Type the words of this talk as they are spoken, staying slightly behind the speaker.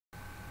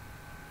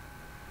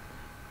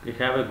We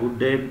have a good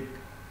day.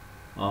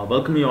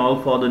 Welcome you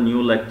all for the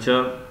new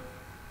lecture.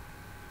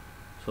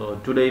 So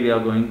today we are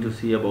going to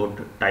see about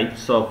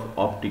types of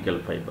optical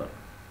fiber.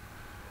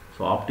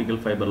 So optical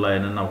fiber la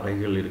enna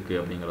vaigal irukku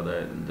அப்படிங்கறத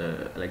இந்த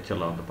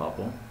lectureல வந்து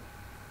பாப்போம்.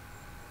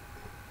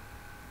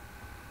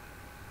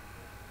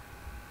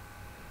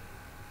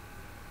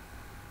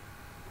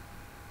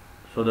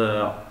 So the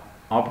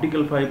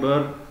optical fiber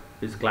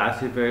is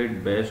classified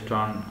based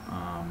on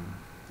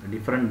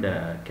different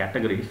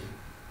categories.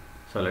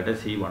 So let us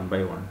see one by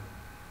one.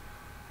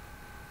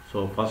 So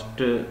first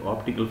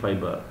optical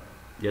fiber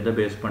எதை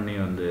base பண்ணி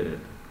வந்து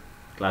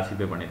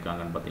classify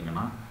பண்ணிருக்காங்கன்னு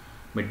பாத்தீங்கன்னா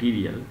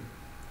material,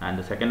 and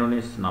the second one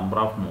is number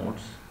of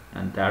modes,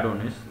 and third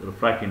one is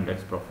refractive index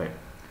profile.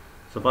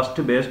 So first,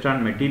 based on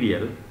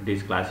material, it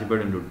is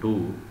classified into two.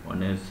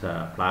 One is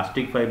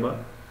plastic fiber,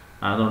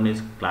 another one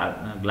is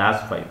glass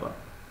fiber.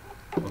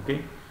 Okay,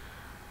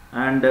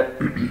 and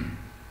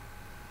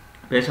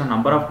based on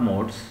number of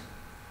modes,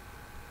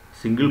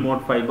 single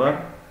mode fiber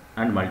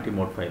and multi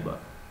mode fiber,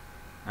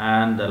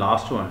 and the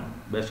last one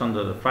based on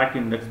the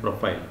refractive index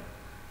profile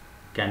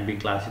can be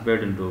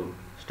classified into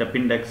step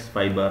index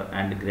fiber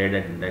and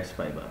graded index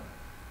fiber.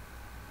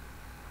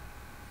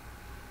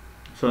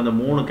 So in the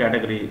மூணு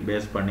category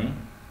base பண்ணி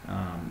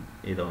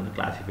இதை வந்து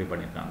classify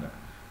பண்ணிருக்காங்க.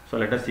 So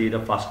let us see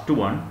the first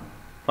one.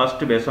 First,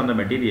 based on the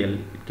material,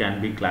 it can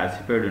be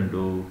classified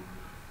into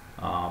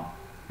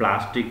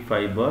plastic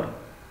fiber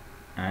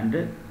and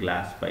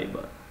glass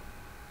fiber.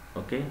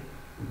 Okay,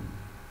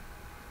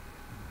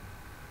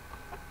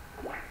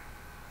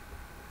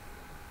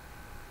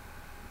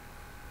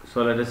 so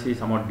let us see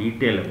some more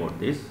detail about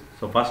this.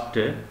 So first,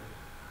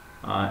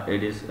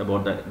 it is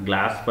about the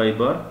glass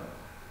fiber.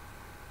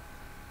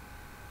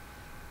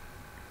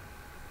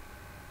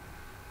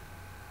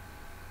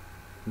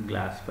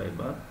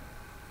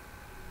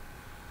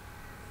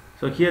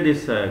 So here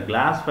this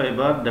glass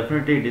fiber,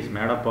 definitely it is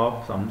made up of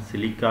some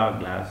silica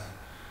glass,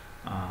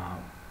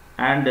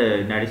 and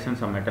in addition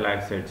some metal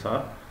oxides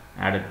are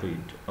added to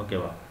it. Okay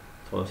va.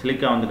 So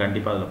silica வந்து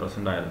கண்டிப்பா அதுல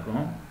present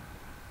ஆயிருக்கும்.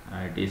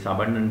 It is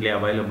abundantly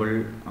available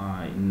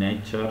in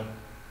nature,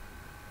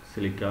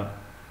 silica.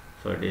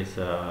 So it is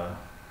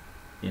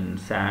in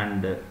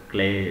sand,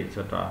 clay,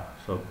 etc.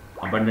 So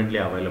abundantly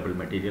available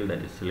material,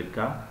 that is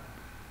silica.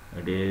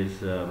 It is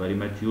very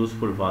much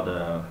useful for the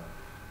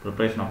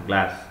preparation of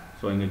glass.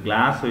 So in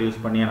glass use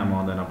பண்ணி நம்ம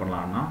வந்து என்ன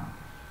பண்ணலாம்னா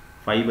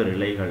fiber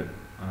இழைகள்,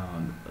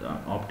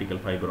 optical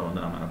fiber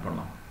வந்து நம்ம என்ன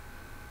பண்ணலாம்,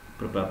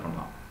 prepare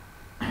பண்ணலாம்.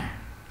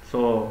 So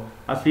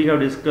as we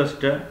have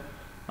discussed,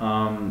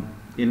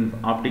 in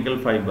optical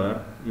fiber,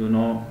 you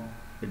know,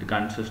 it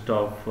consists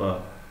of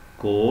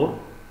core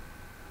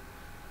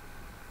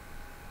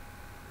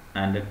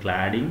and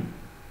cladding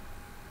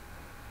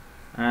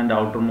and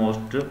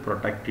outermost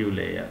protective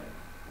layer.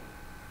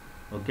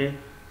 Okay,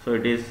 so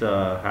it is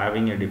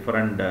having a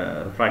different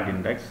refractive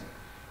index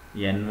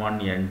n1,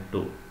 n2.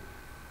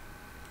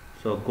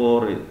 So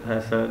core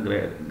has a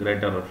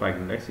greater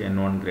refractive index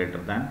n1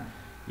 greater than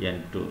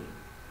n2.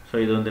 So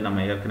இது வந்து நம்ம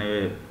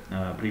ஏற்கனவே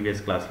previous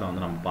classல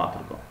வந்து நம்ம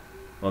பார்த்திருக்கோம்.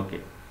 Okay,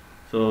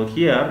 so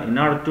here in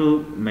order to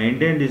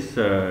maintain this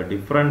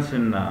difference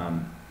in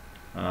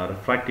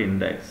refractive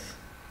index,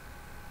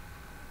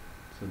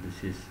 so this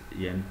is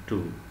n2,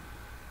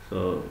 so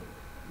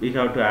we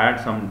have to add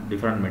some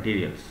different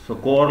materials. So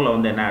core la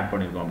வந்து என்ன add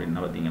பண்ணிருக்கோம்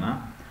அப்படினா பாத்தீங்கன்னா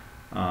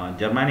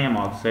germanium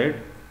oxide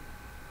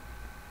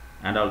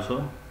and also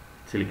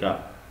silica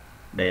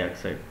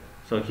dioxide.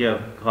 So here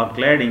for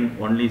cladding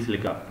only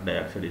silica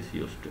dioxide is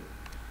used.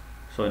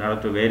 So in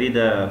order to vary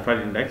the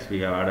refractive index, we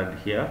have added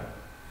here.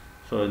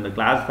 So in the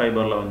glass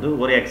fiber la வந்து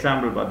ஒரு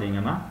example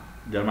பாத்தீங்கன்னா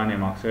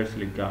germanium oxide,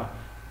 silica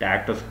it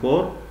acts as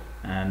core,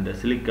 and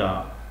silica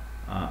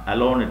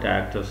alone it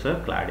acts as a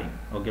cladding.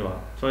 Okay va.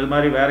 So இது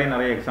மாதிரி வேற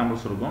நிறைய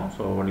examples இருக்கும்.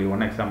 So only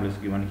one example is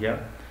given here.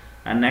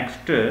 And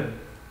next,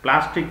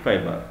 plastic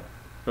fiber.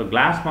 So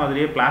glass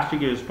மாதிரியே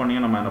plastic use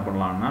பண்ணி நம்ம என்ன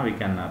பண்ணலாம்னா we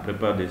can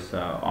prepare this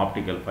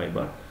optical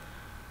fiber.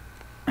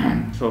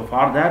 So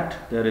for that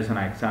there is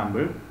an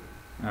example.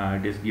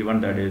 It is given,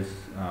 that is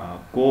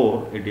core,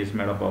 it is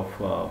made up of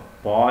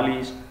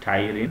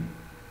polystyrene,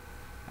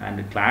 and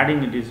cladding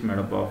it is made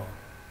up of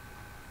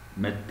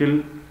methyl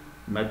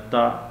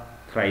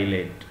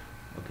methacrylate.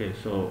 Okay,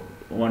 so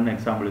one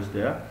example is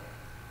there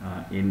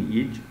in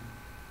each.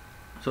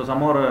 So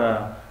some more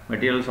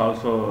materials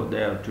also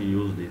there to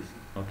use this.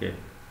 Okay,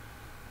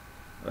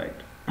 right.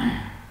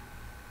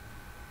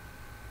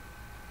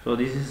 So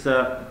this is a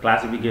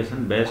classification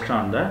based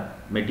on the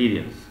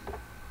materials.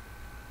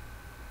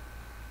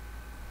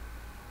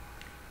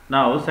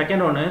 Now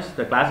second one is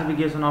the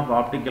classification of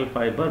optical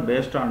fiber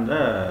based on the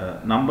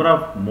number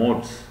of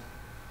modes.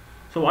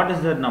 So what is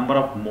the number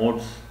of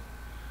modes?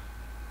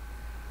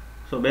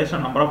 So based on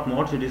number of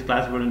modes, it is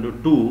classified into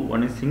two.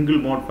 One is single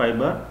mode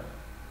fiber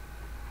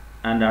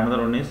and another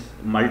one is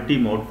multi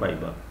mode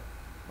fiber.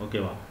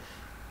 Okay va.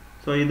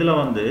 So idhula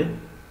வந்து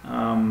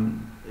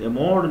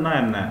mode na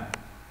enna,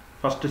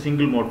 first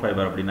single mode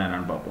fiber அப்படினா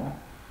என்னன்னு பாப்போம்.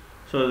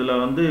 So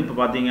இதில் வந்து இப்போ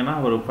பார்த்தீங்கன்னா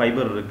ஒரு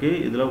fibre இருக்குது,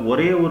 இதில்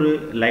ஒரே ஒரு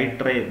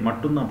லைட் ரே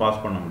மட்டும்தான்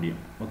பாஸ் பண்ண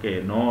முடியும். Okay,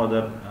 no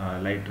other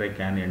light ray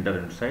can enter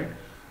inside.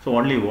 So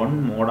only one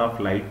mode of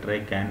light ray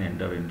can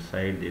enter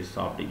inside this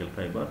optical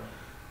fiber.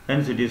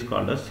 Hence it is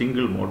called a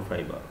single mode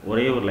fiber.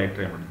 ஒரே ஒரு light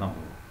ரே மட்டும் தான்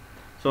போகும்.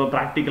 So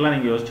ப்ராக்டிக்கலாக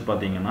நீங்கள் யோசிச்சு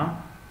பார்த்தீங்கன்னா,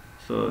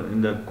 so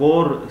இந்த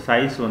கோர்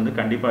சைஸ் வந்து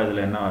கண்டிப்பாக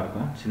இதில் என்ன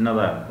இருக்கும்,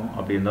 சின்னதாக இருக்கும்.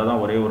 அப்படி இருந்தால்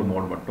தான் ஒரே ஒரு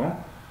மோட் மட்டும்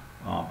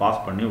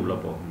பாஸ் பண்ணி உள்ளே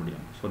போக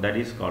முடியும். So that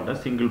is called a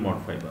single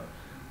mode fibre.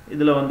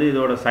 இதில் வந்து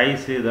இதோட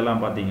சைஸு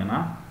இதெல்லாம் பார்த்தீங்கன்னா,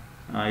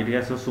 it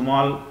has a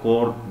small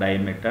core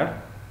diameter.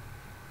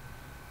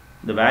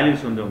 இந்த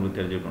வேல்யூஸ் வந்து உங்களுக்கு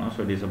தெரிஞ்சுக்கணும். So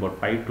it is about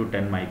 5 to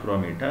 10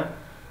 micrometre.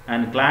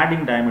 And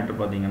cladding diameter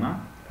பார்த்தீங்கன்னா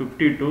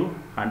 50 to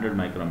 100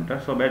 micrometre.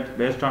 So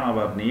based on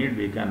our NEET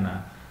we can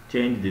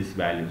change this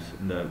values.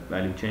 இந்த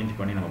வேல்யூ சேஞ்ச்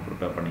பண்ணி நம்ம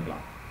ப்ரிப்பேர்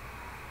பண்ணிக்கலாம்.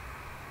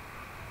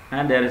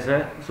 And there is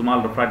a small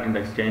refractive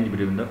index change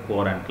between the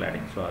core and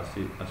cladding. So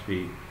as we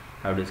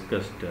have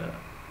discussed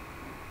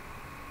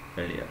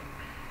earlier.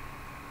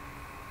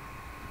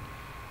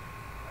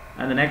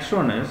 And the next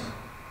one is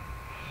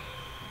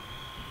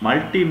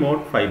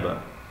multi-mode fiber.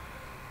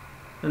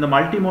 In the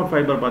multi-mode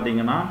fiber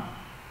பார்த்தீங்கன்னா,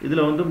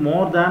 இதில் வந்து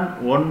more than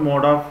one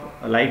mode of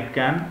light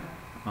can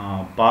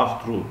pass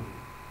through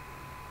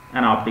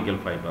an optical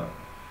fiber.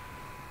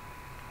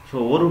 So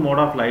ஒரு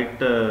mode of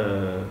light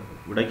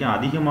விடைக்கும்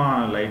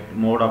அதிகமாக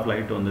mode of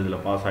light வந்து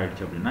இதில் pass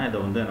ஆகிடுச்சு அப்படின்னா இதை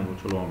வந்து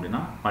எனக்கு சொல்லுவோம்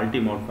அப்படின்னா மல்டி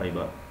மோட்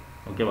ஃபைபர்.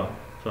 ஓகேவா?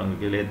 ஸோ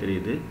உங்களுக்கு இதிலே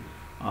தெரியுது,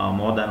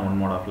 மோர் than one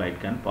mode of light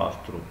can pass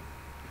through.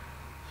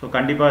 So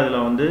கண்டிப்பாக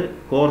இதில் வந்து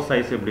கோர்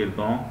சைஸ் எப்படி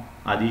இருக்கும்,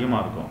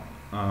 அதிகமாக இருக்கும்.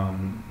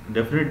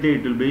 Definitely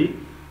it will be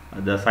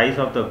the size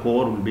of the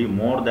core will be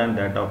more than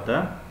that of the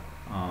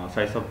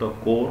size of the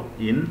core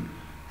in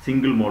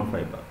single mode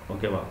fiber.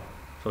 Okay va?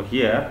 So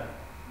here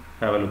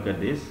have a look at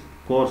this.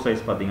 Core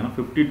size பார்த்தீங்கன்னா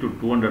 50 to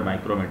 200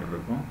 micrometer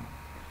இருக்கும்.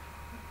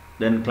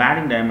 Then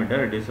cladding diameter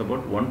it is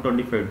about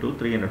 125 to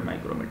 300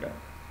 micrometer.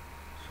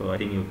 So I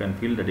think you can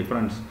feel the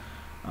difference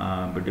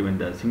between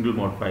the single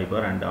mode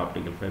fiber and the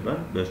optical fiber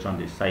based on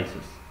these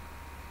sizes.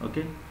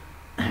 Okay.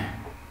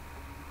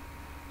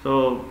 So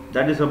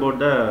that is about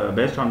the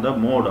based on the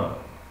mode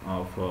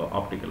of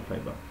optical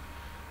fiber.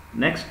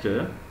 Next,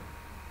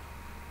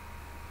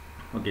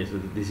 okay, so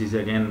this is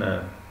again the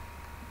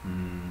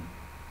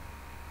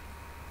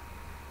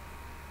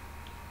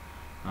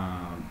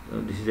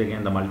this is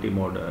again the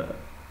multi-mode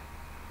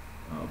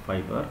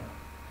fiber,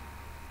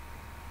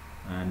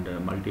 and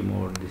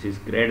multi-mode, this is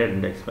graded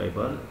index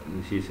fiber,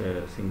 this is a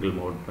single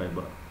mode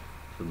fiber.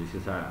 So this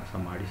is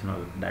some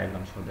additional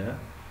diagrams for there.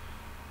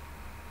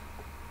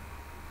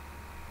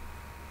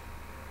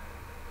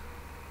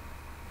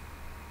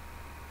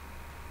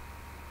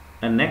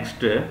 And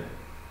next,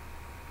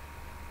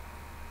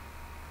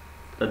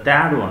 the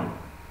third one,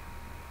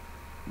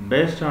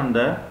 based on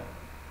the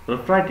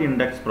refractive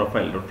index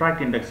profile.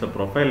 Refractive index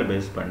profile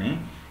based பண்ணி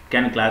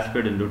can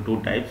classified into two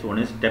types. One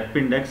is step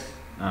index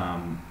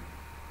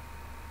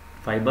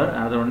fiber,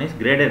 another one is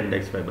graded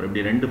index fiber.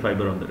 இப்படி ரெண்டு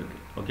fibre வந்துருக்கு.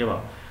 ஓகேவா?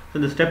 So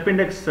இந்த step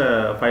index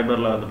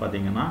ஃபைபரில் வந்து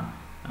பார்த்தீங்கன்னா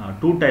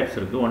two types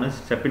இருக்குது. One is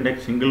step index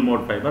single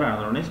mode fiber,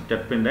 another one is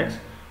step index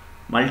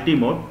multi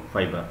mode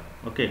fiber.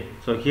 Okay,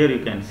 so here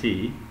you can see,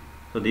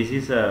 so this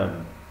is a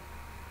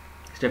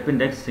step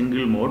index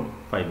single mode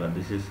fiber.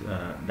 This is a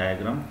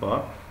diagram for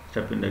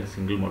step index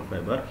single mode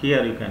fiber.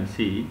 Here you can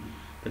see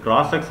the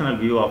cross sectional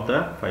view of the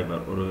fiber.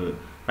 ஒரு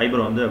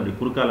fibre வந்து அப்படி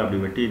குறுக்கால் அப்படி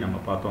வெட்டி நம்ம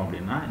பார்த்தோம்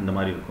அப்படின்னா இந்த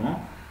மாதிரி இருக்கும்.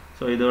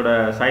 ஸோ இதோட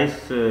size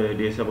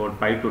it is about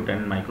 5 to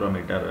 10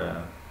 micrometre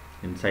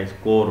in size.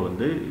 Core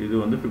வந்து இது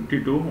வந்து 50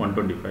 to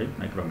 125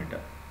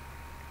 மைக்ரோமீட்டர்.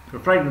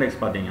 ரிஃப்ராக்ட்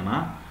இண்டெக்ஸ் பார்த்தீங்கன்னா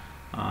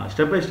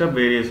ஸ்டெப் பை ஸ்டெப்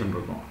வேரியேஷன்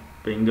இருக்கும்.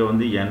 இப்போ இங்கே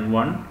வந்து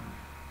N1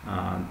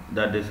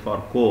 that is for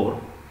core.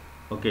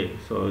 Okay,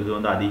 so இது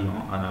வந்து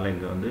அதிகம், அதனால்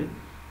இங்கே வந்து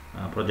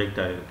ப்ரொஜெக்ட்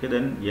ஆகிருக்கு.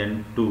 தென்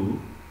N2,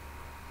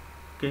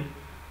 ஓகே,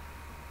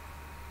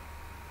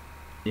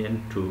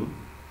 N2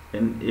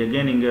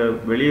 again இங்கே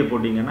வெளியே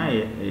போட்டிங்கன்னா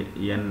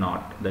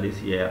N0, that is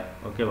ஏர்.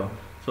 ஓகேவா?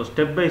 ஸோ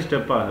ஸ்டெப் பை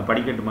ஸ்டெப்பாக அந்த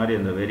படிக்கட்டு மாதிரி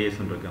அந்த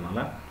வேரியேஷன்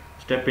இருக்கிறதுனால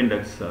ஸ்டெப்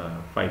இண்டெக்ஸ்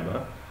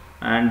ஃபைபர்.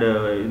 அண்டு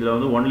இதில்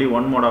வந்து only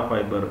one mode of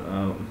fibre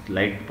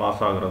light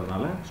pass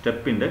ஆகிறதுனால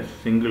step index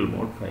single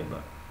mode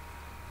fibre.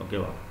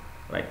 ஓகேவா?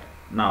 Right.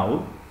 Now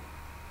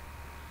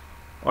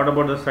what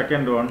about the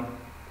second one,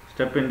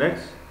 step index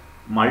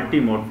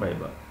multi-mode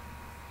fiber,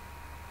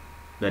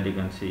 that you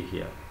can see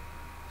here.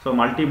 So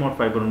multi-mode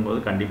fiber போது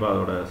கண்டிப்பாக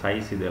அதோட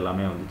size இது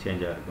எல்லாமே வந்து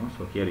change ஆகிருக்கும்.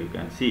 So here you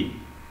can see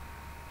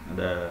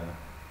the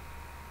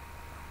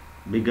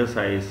bigger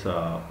size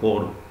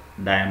core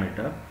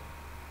diameter.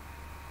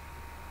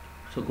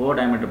 So core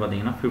diameter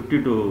பார்த்தீங்கன்னா 50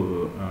 to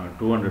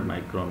 200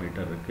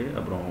 micrometre இருக்குது.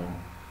 அப்புறம்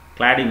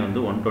கிளாடிங்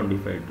வந்து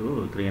 125 to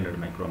 300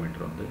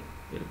 மைக்ரோமீட்டர் வந்து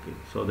இருக்குது.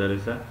 So there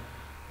is a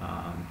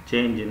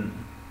change in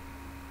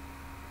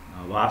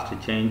vast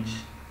change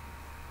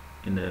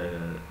in the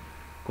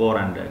core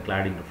and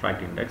cladding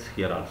refractive index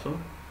here also.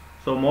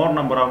 So more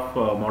number of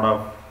mode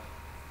of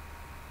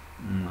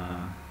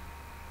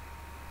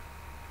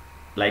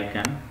light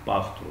can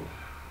pass through.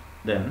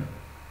 Then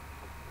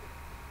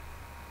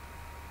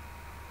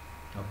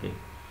okay,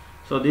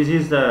 So this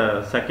is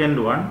the second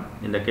one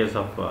in the case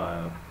of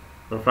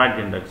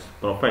refractive index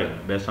profile.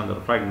 Based on the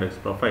refractive index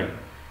profile,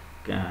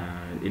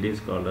 it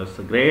is called as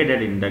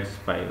graded index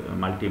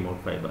multimode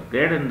fiber.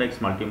 Graded index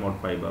multimode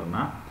fiber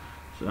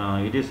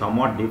it is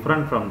somewhat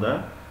different from the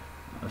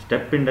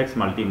step index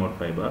multimode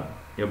fiber.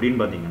 எப்படின்னு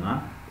பார்த்தீங்கன்னா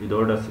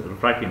இதோட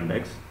refractive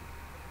index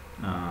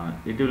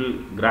it will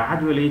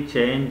gradually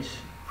change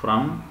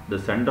from the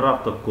center of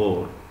the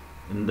core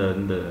இந்த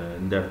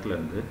இடத்துல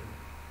இருந்து,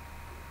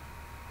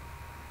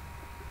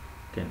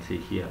 you can see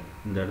here,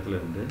 இந்த இடத்துல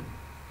இருந்து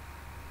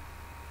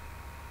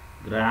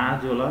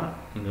gradually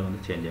இங்க வந்து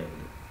change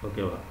ஆகுது.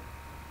 ஓகேவா?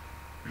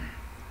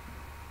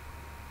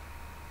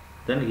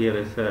 Then here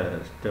is a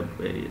step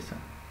variation.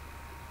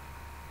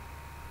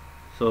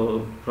 So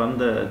from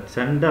the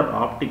center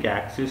optic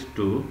axis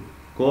to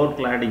core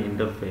cladding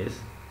interface,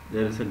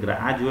 there is a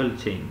gradual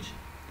change.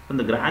 And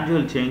the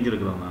gradual change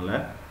இருக்கிறதுனால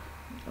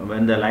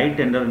when the light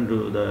enter into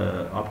the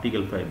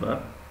optical fiber,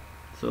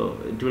 so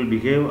it will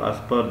behave as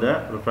per the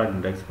refractive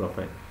index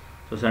profile.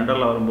 So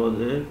central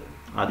வரும்போது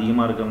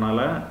அதிகமாக இருக்கிறதுனால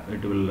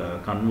it will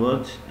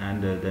converge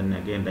and then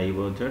again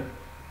diverged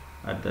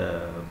at the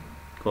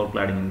core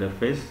cladding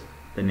interface,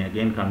 then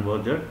again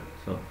converged,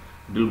 so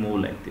it will move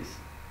like this.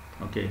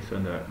 Okay, so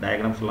in the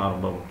diagrams எல்லாம்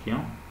ரொம்ப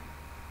முக்கியம்.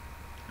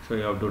 So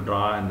you have to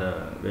draw in the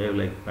wave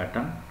like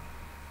pattern,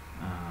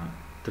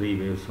 3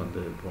 waves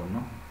வந்து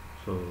போடணும்.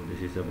 So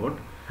this is about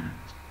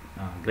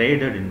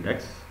graded index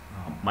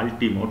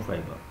multimode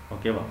fiber.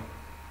 Okay,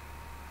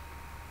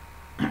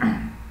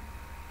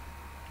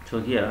 so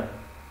here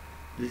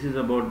this is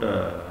about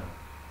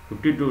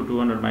 50 to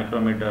 200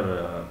 micrometer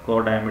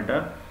core diameter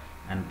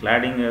and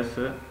cladding is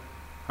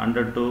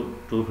 100 to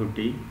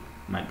 250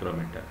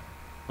 micrometer.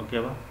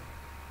 Okay,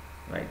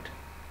 right.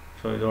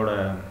 So இதோட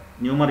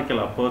numerical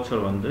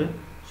aperture வந்து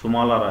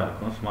smaller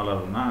இருக்கும். smaller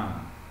னா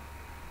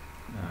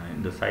in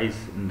the size,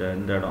 in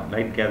the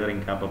light gathering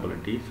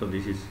capability, so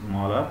this is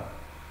smaller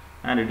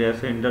and it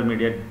has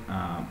intermediate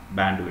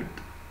bandwidth.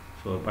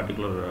 So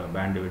particular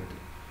bandwidth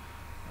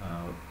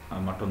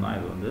மட்டும் தான்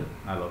இது வந்து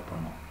allow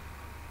பண்ணும்.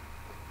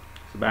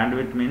 So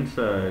bandwidth means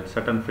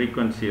certain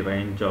frequency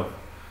range of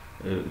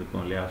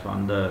இருக்கும் இல்லையா, ஸோ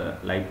அந்த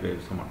லைட்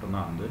வேவ்ஸ்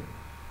மட்டும்தான் வந்து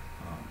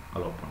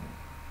allow பண்ணும்.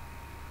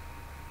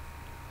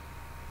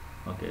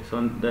 Okay, so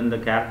then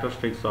the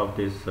characteristics of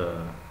this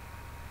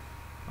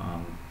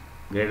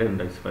graded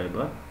index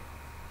fiber.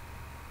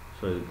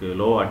 So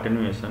low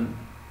attenuation,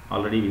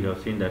 already we have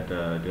seen that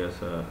it has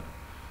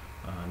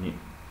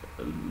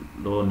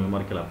low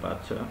numerical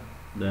aperture,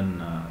 then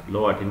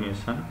low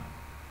attenuation.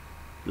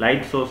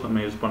 Light source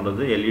நம்ம use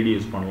பண்ணுறது LED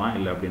use பண்ணலாம்,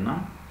 இல்லை அப்படின்னா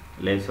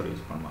laser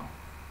use பண்ணலாம்.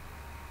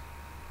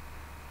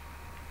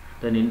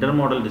 Then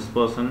intermodal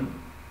dispersion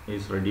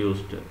is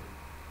reduced.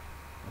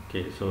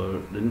 Okay, so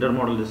the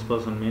intermodal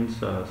dispersion means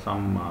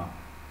some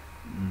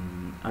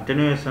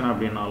attenuation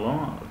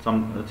அப்படின்னாலும்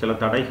சில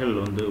தடைகள்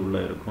வந்து உள்ள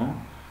இருக்கும்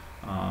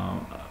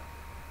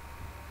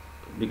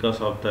because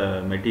of the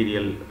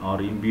material or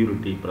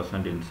impurity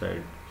present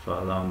inside. So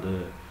அதான் வந்து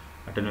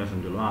attenuation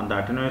சொல்லுவோம். அந்த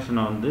attenuation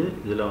வந்து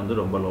இதில் வந்து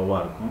ரொம்ப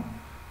லோவாக இருக்கும்.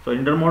 So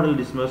intermodal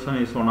dispersion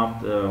is one of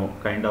the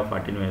kind of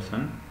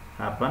attenuation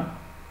happen.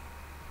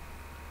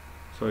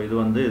 So இது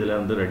வந்து இதில்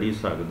வந்து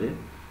reduce ஆகுது.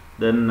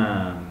 Then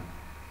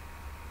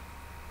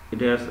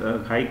it has a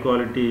high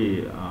quality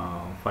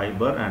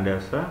fiber and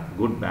has a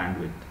good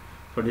bandwidth.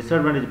 So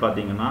disadvantage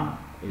பார்த்தீங்கன்னா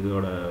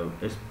இதோட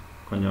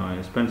கொஞ்சம்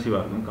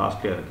எக்ஸ்பென்சிவாக இருக்கும்,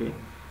 காஸ்ட்லியாக இருக்குது.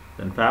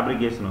 தென்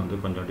ஃபேப்ரிகேஷன் வந்து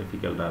கொஞ்சம்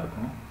டிஃபிகல்ட்டாக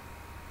இருக்கும்.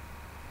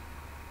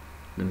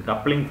 தென்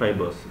கப்ளிங்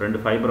ஃபைபர்ஸ், 2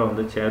 ஃபைபரை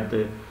வந்து சேர்த்து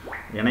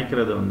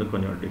இணைக்கிறது வந்து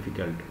கொஞ்சம்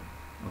difficult.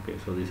 Okay,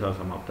 so these are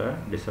some of the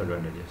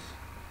disadvantages.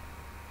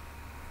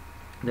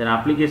 Then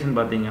application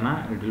பார்த்தீங்கன்னா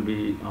it will be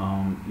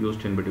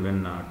used in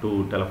between 2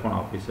 telephone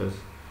offices.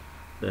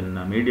 Then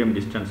medium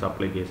distance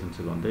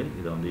அப்ளிகேஷன்ஸுக்கு வந்து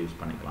இதை வந்து யூஸ்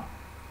பண்ணிக்கலாம்.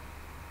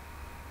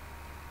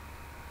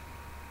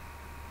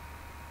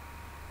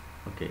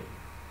 Okay,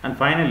 and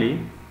finally,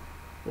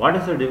 what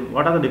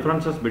are the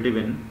differences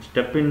between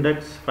step index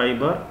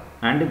fiber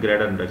and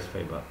graded index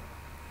fiber?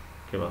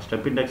 Okay,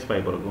 step index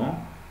fiber க்கும்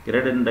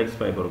graded index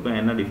fiber க்கும்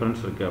என்ன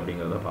difference இருக்குது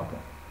அப்படிங்கிறத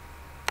பார்ப்போம்.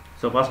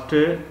 So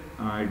first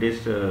it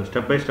is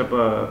step by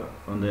ஸ்டெப்பாக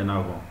வந்து என்ன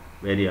ஆகும்,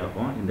 வேரி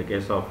ஆகும். இந்த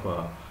case of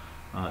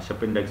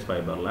step index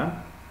ஃபைபரில்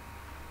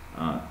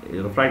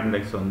refractive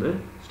index வந்து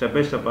ஸ்டெப்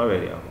பை ஸ்டெப்பாக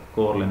வேரி ஆகும்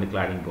கோர்லேருந்து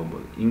கிளாடிங்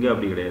போகும்போது. இங்கே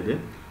அப்படி கிடையாது.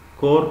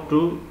 core to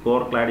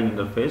core cladding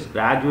interface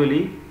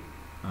gradually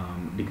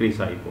decrease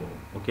ஆகி போகும்.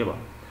 ஓகேவா?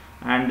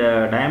 and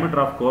diameter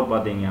of core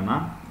பார்த்தீங்கன்னா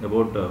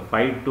about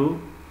 5 to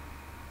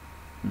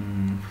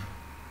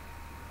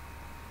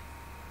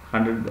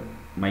 100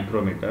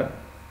 micrometer.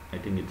 I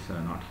think it's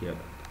not here.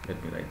 Let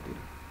me write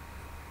here.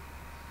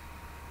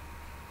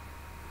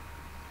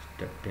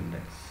 Step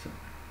index.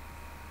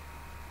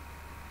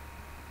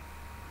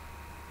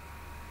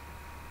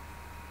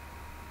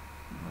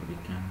 We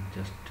can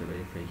just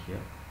verify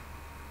here.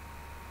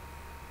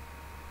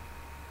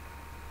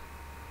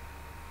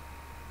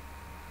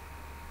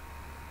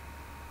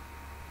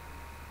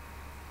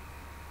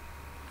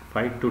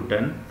 (5 to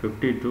 10,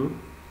 50 to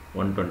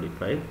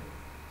 125).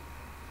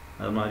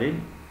 அது மாதிரி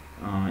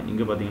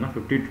இங்கே பார்த்தீங்கன்னா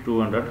 50 to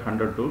 200,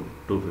 100 to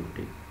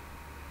 250.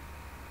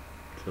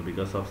 So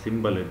because of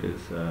symbol it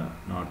is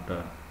not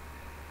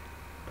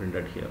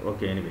printed here.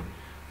 Okay, anyway,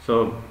 so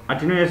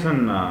attenuation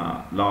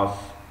loss.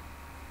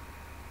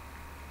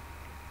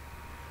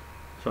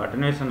 So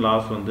attenuation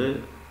loss வந்து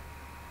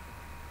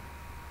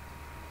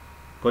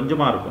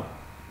கொஞ்சமாக இருக்கும்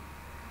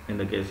in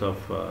the case of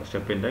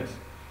step index.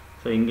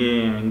 So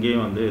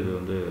இங்கேயும் வந்து இது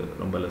வந்து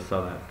ரொம்ப லெஸ்ஸாக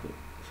தான் இருக்குது.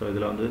 ஸோ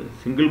இதில் வந்து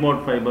சிங்கிள் மோட்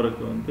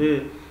ஃபைபருக்கு வந்து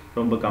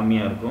ரொம்ப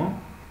கம்மியாக இருக்கும்,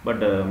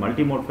 பட்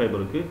மல்டி மோட்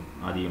ஃபைபருக்கு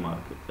அதிகமாக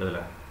இருக்குது இதில்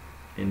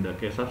இந்த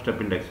case of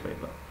step index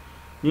fibre.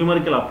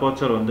 Numerical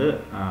அப்போச்சர் வந்து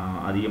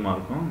அதிகமாக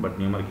இருக்கும், but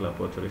numerical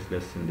அப்போச்சர் is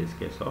less in this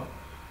case of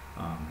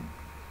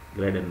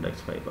great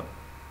index fibre.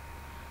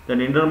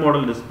 Then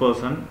இன்டர்மோடல்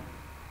dispersion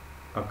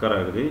occur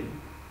ஆகுது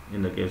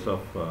in the case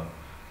of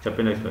step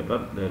index fiber.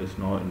 There is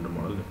no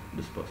intermodal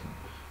dispersion.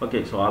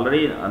 Okay, so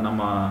already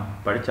நம்ம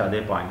படிச்ச அதே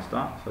points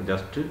தான், so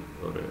just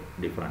ஒரு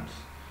difference.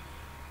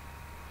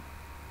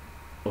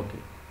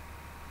 Okay,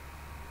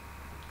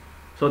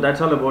 so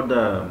that's all about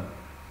the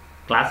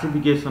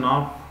classification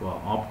of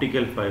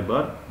optical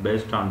fiber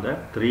based on the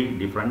 3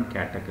 different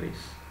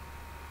categories.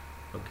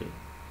 Okay,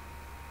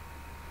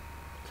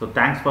 so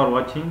thanks for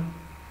watching.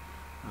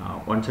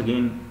 Once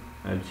again,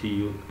 I'll see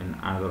you in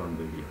another one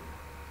video.